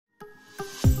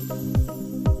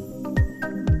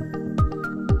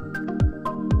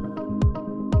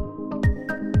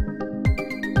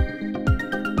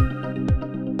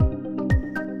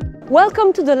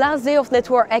Welcome to the last day of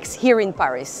Network X here in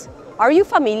Paris. Are you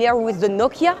familiar with the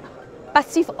Nokia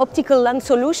passive optical lens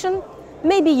solution?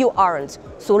 Maybe you aren't,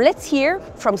 so let's hear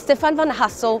from Stefan van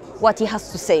Hassel what he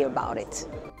has to say about it.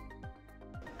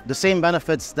 The same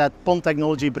benefits that PON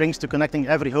technology brings to connecting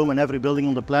every home and every building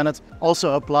on the planet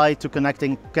also apply to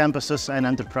connecting campuses and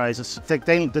enterprises.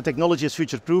 The technology is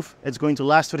future-proof, it's going to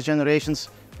last for generations,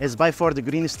 it's by far the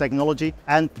greenest technology,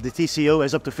 and the TCO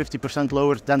is up to 50%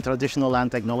 lower than traditional LAN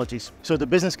technologies. So the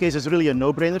business case is really a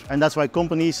no-brainer, and that's why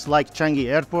companies like Changi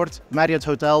Airport, Marriott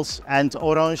Hotels and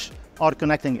Orange are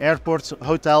connecting airports,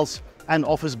 hotels and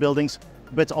office buildings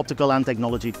with optical LAN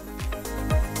technology.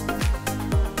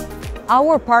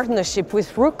 Our partnership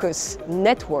with RUCKUS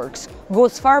Networks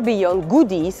goes far beyond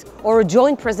goodies or a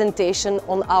joint presentation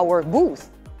on our booth.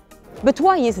 But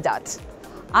why is that?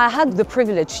 I had the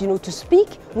privilege to speak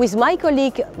with my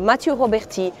colleague Mathieu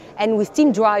Roberti and with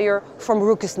Tim Dreyer from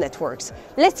RUCKUS Networks.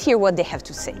 Let's hear what they have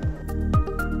to say.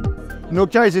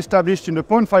 Nokia is established in the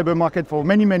PON fiber market for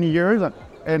many years,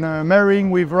 and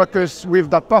marrying with RUCKUS with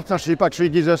that partnership actually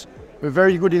gives us a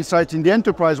very good insight in the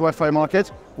enterprise Wi-Fi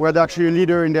market, where they're actually a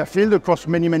leader in their field across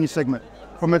many segments.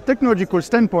 From a technological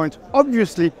standpoint,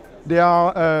 obviously there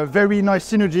are very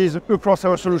nice synergies across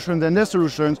our solutions and their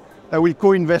solutions that will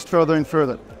co-invest further and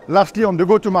further. Lastly, on the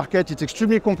go-to-market, it's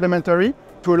extremely complementary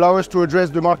to allow us to address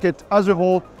the market as a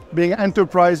whole, being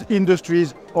enterprise,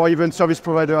 industries, or even service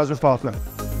provider as a partner.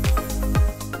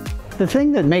 The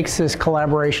thing that makes this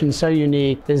collaboration so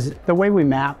unique is the way we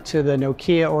map to the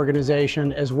Nokia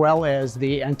organization, as well as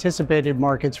the anticipated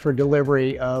markets for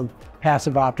delivery of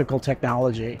passive optical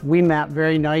technology. We map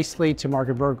very nicely to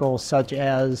market verticals such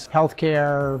as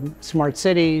healthcare, smart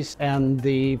cities, and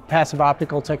the passive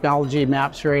optical technology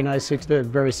maps very nicely to the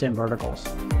very same verticals.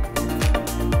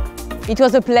 It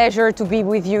was a pleasure to be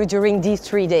with you during these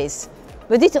 3 days.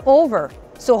 But it's over,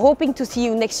 so hoping to see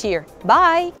you next year.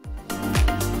 Bye!